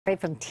Right,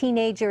 from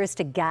teenagers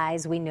to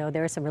guys, we know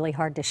there are some really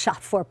hard to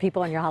shop for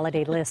people on your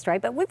holiday list,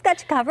 right? But we've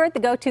got you covered. The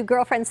go-to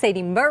girlfriend,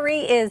 Sadie Murray,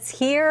 is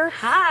here.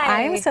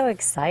 Hi. I'm so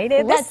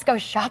excited. Let's go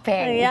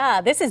shopping.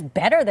 Yeah, this is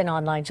better than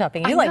online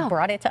shopping. You like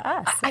brought it to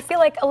us. I feel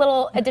like a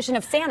little edition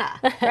of Santa,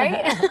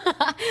 right?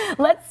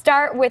 Let's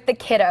start with the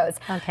kiddos.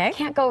 Okay.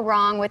 Can't go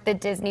wrong with the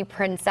Disney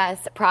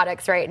princess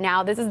products right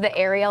now. This is the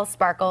Ariel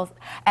Sparkle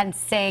and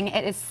Sing.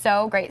 It is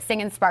so great.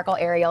 Sing and Sparkle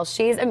Ariel.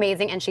 She's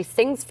amazing and she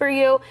sings for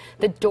you.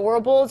 The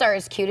doorables are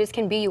as cute as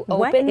can be. You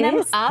open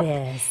them up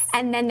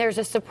and then there's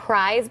a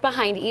surprise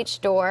behind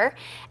each door.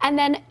 And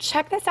then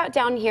check this out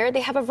down here.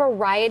 They have a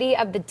variety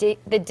of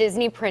the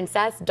Disney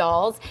princess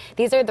dolls.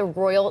 These are the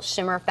Royal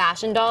Shimmer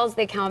fashion dolls.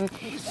 They come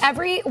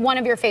every one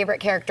of your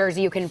favorite characters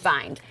you can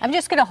find. I'm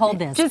just going to hold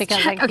this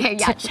because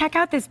check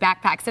out this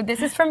backpack. So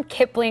this is from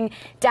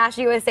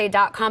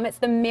Kipling-USA.com. It's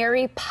the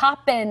Mary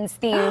Poppins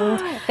themed.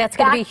 That's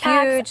going to be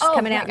huge.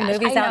 Coming out in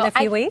movies out in a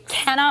few weeks.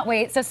 Cannot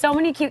wait. So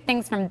many cute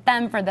things from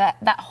them for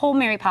that whole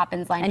Mary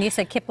Poppins line. And you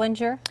said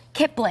Kiplinger?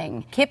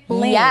 Kipling.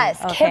 Kipling.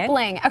 Yes, okay.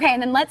 Kipling. Okay,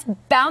 and then let's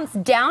bounce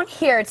down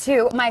here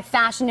to my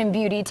fashion and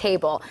beauty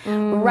table.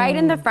 Right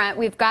in the front,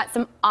 we've got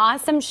some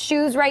awesome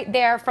shoes right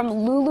there from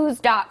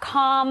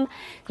Lulus.com.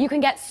 You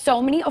can get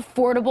so many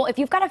affordable, if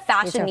you've got a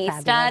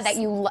fashionista that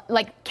you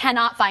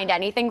cannot find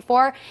anything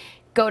for,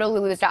 go to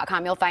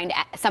Lulus.com. You'll find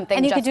something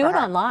and you just can do for it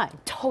her. online.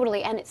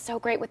 Totally, and it's so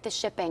great with the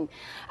shipping.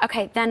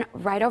 Okay, then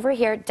right over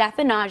here,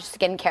 Definage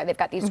Skincare. They've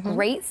got these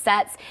great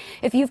sets.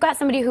 If you've got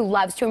somebody who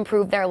loves to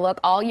improve their look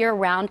all year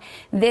round,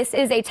 this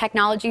is a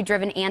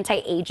technology-driven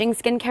anti-aging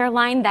skincare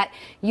line that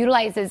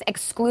utilizes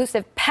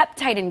exclusive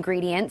peptide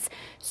ingredients.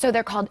 So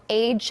they're called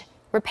Age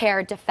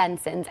Repair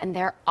Defensins, and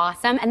they're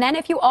awesome. And then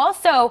if you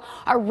also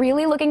are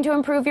really looking to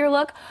improve your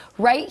look,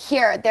 right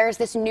here, there's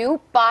this new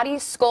body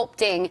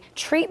sculpting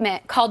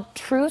treatment called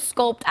True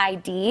Sculpt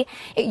ID.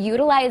 It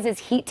utilizes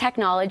heat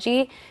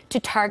technology to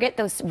target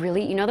those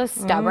really, you know, those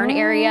stubborn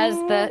areas,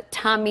 the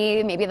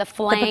tummy, maybe the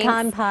flanks. The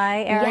pecan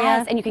pie area.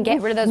 Yes, and you can get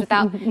rid of those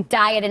without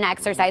diet and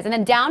exercise. And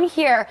then down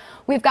here,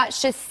 we've got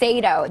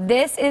Shiseido.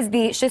 This is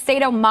the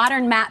Shiseido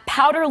Modern Matte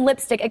Powder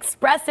Lipstick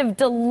Expressive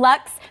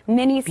Deluxe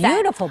Mini Set.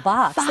 Beautiful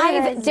box.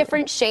 5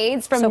 different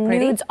shades from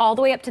nudes all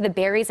the way up to the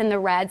berries and the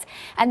reds.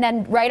 And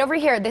then right over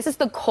here, this is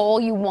the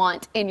kohl you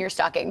want in your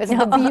stocking. This is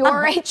the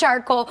Biore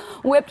Charcoal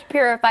Whipped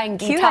Purifying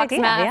Detox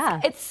Mask. Yeah.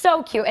 It's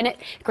so cute. And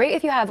it's great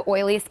if you have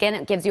oily skin.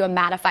 It gives you a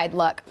mattified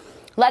look.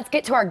 Let's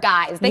get to our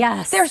guys.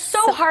 They're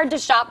so hard to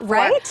shop for.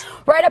 Right?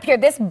 Right up here,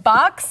 this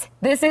box,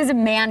 this is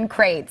Man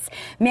Crates.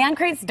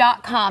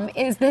 Mancrates.com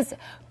is this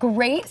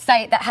great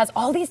site that has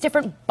all these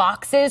different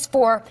boxes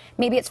for,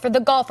 maybe it's for the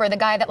golfer, the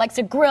guy that likes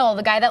to grill,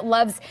 the guy that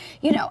loves,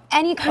 you know,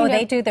 any kind of... Oh,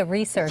 they do the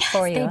research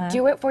for you. They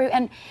do it for you.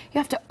 And you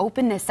have to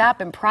open this up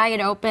and pry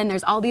it open.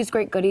 There's all these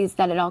great goodies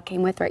that it all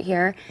came with right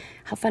here.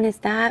 How fun is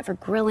that for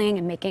grilling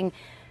and making...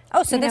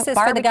 Oh, so this is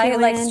for the guy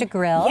who likes to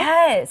grill.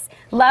 Yes,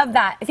 love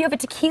that. If you have a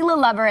tequila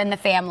lover in the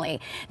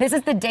family, this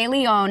is the De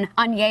Leon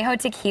Añejo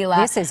Tequila.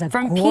 This is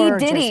from P.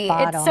 Diddy.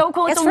 Bottle. It's so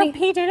cool. It's from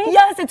P. Diddy?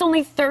 Yes, it's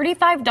only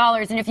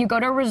 $35. And if you go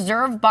to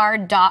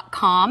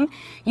reservebar.com,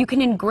 you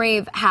can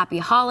engrave happy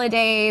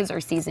holidays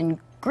or season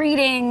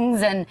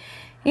greetings and...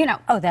 You know,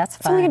 that's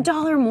fun. It's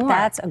only $1 more.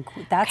 That's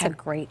a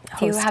great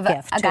host If you have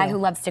gift a guy who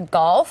loves to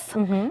golf,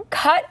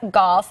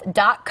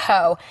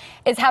 cutgolf.co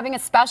is having a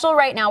special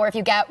right now where if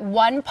you get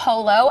 1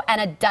 polo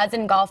and a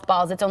dozen golf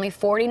balls, it's only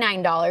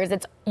 $49.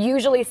 It's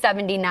usually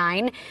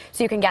 $79,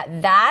 so you can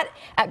get that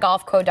at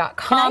golfco.com.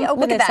 Can I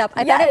open this up?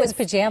 I thought it was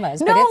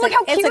pajamas, but look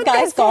how cute it's a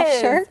guy's golf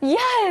shirt.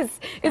 Yes,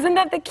 isn't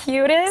that the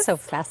cutest? So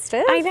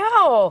festive. I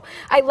know.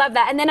 I love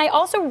that. And then I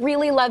also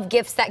really love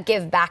gifts that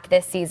give back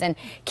this season.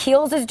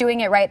 Kiehl's is doing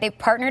it right. They've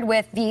partnered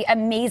with the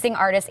amazing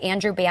artist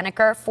Andrew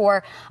Banneker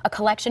for a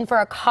collection for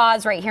a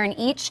cause right here, and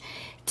each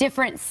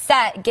different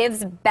set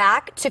gives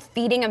back to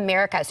feeding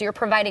America. So you're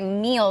providing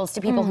meals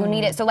to people who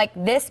need it. So like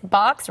this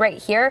box right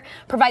here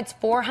provides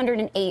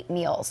 408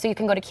 meals. So you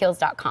can go to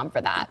Kiehl's.com for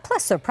that.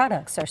 Plus their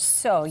products are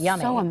so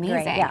yummy. So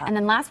amazing. Great, yeah. And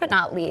then last but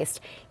not least,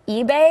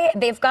 eBay,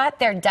 they've got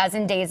their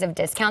dozen days of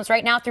discounts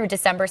right now through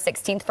December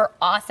 16th for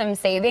awesome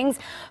savings.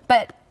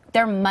 But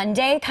their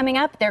Monday coming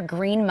up, their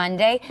Green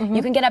Monday,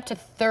 you can get up to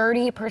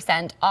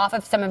 30% off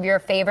of some of your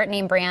favorite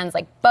name brands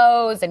like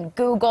Bose and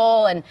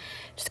Google, and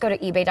just go to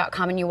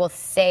ebay.com and you will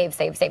save.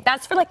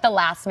 That's for like the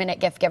last minute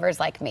gift givers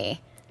like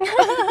me.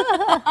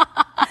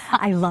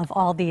 I love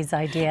all these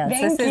ideas.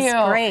 This is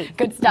great.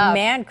 Good stuff.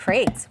 Man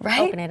Crates.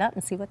 Right? Open it up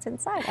and see what's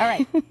inside. All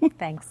right.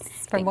 Thanks.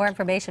 For more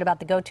information about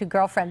the go-to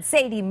girlfriend,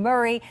 Sadie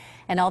Murray,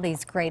 and all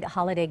these great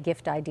holiday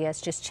gift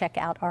ideas, just check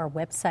out our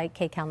website,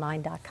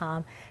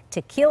 KCAL9.com.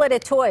 Tequila to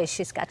toys.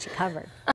 She's got you covered.